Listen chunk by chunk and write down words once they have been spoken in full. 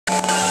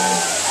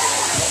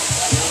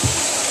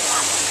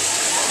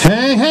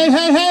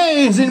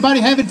Is anybody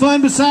having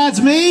fun besides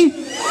me?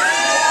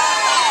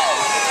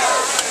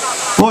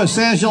 Boy, it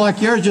sounds like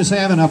you're just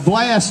having a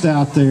blast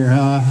out there.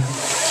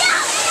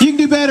 You can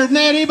do better than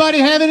that. Anybody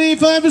having any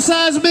fun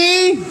besides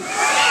me?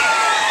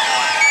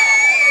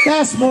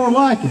 That's more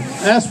like it.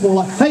 That's more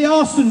like. Hey,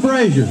 Austin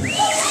Brazier.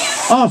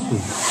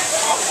 Austin.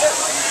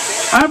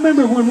 I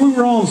remember when we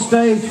were on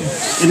stage,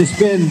 and it's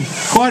been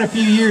quite a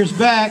few years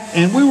back,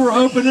 and we were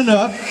opening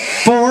up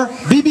for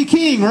B.B.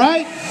 King,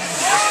 right?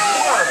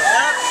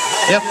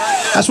 Yep.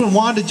 That's when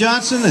Wanda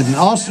Johnson and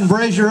Austin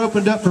Brazier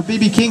opened up for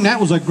B.B. King. That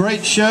was a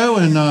great show,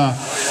 and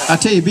I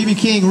tell you, B.B.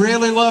 King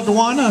really loved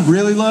Wanda,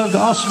 really loved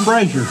Austin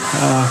Brazier.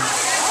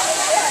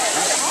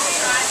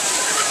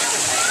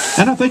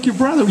 And I think your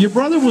brother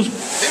was,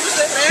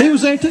 he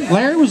was there too.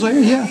 Larry was there,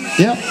 yeah.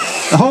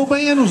 The whole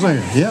band was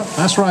there, yeah,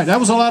 that's right. That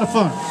was a lot of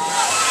fun.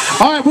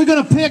 All right, we're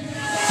going to pick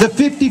the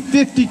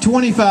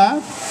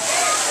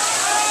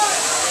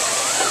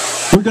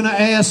 50-50-25. We're going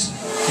to ask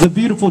the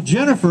beautiful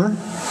Jennifer,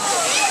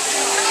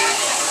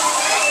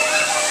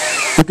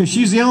 because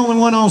she's the only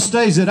one on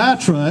stage that I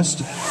trust,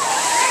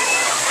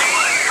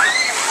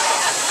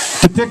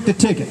 to pick the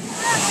ticket.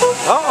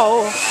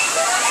 Uh-oh.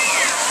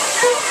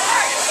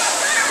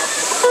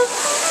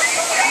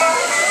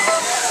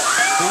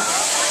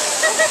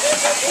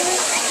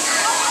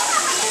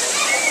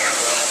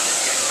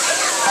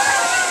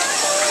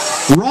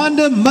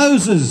 Rhonda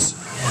Moses.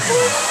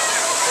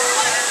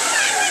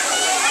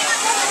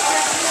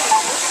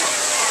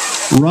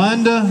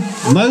 Rhonda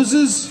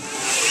Moses.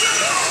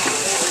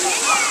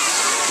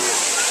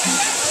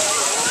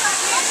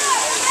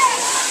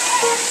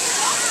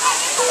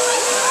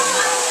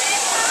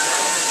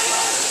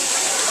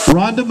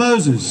 Rhonda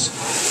Moses.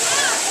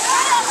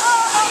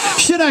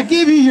 Should I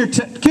give you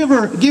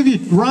give you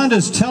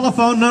Rhonda's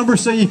telephone number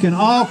so you can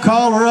all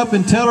call her up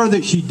and tell her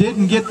that she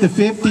didn't get the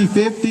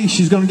 50-50?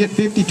 She's going to get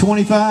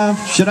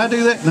 50-25. Should I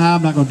do that? No,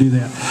 I'm not going to do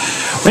that.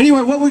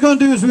 Anyway, what we're going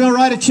to do is we're going to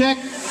write a check.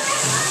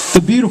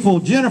 The beautiful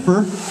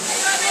Jennifer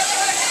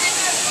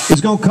is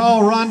going to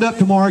call Rhonda up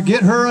tomorrow,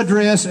 get her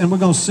address, and we're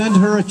going to send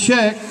her a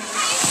check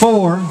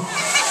for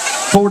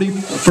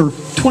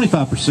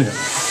 25%.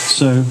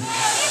 So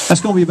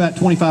that's going to be about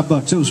 25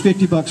 bucks. It was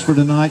 50 bucks for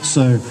tonight,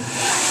 so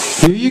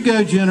here you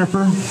go,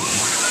 Jennifer.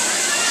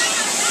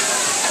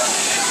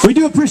 We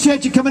do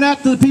appreciate you coming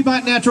out to the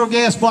Piedmont Natural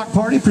Gas Block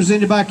Party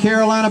presented by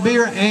Carolina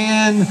Beer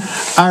and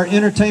our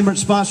entertainment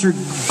sponsor,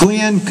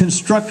 Glenn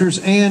Constructors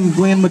and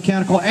Glenn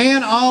Mechanical.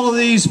 And all of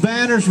these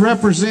banners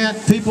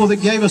represent people that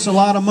gave us a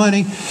lot of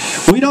money.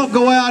 We don't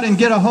go out and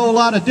get a whole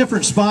lot of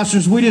different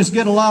sponsors. We just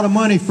get a lot of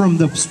money from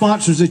the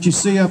sponsors that you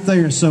see up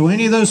there. So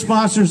any of those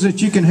sponsors that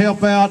you can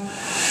help out,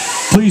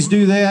 please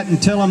do that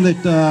and tell them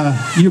that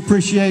you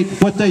appreciate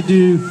what they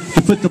do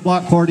to put the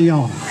block party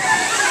on.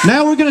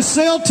 Now we're going to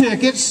sell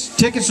tickets.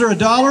 Tickets are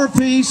 $1 a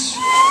piece.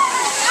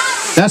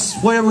 That's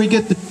where we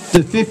get the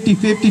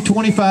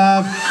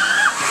 50-50-25.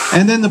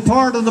 And then the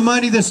part of the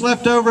money that's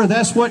left over,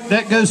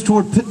 that goes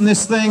toward putting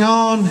this thing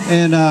on.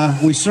 And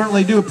we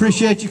certainly do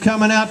appreciate you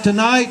coming out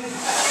tonight.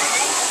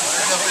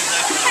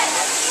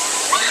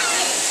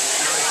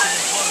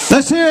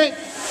 Let's hear it.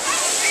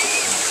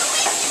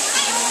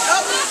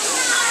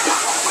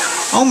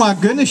 Oh my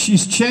goodness,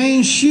 she's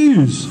changed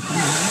shoes.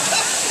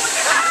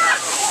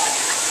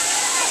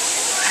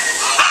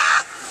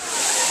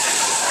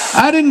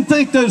 I didn't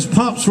think those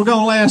pumps were going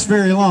to last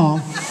very long.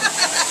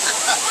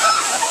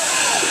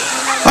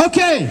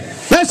 Okay,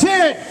 let's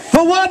hear it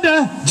for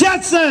Wanda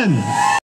Johnson.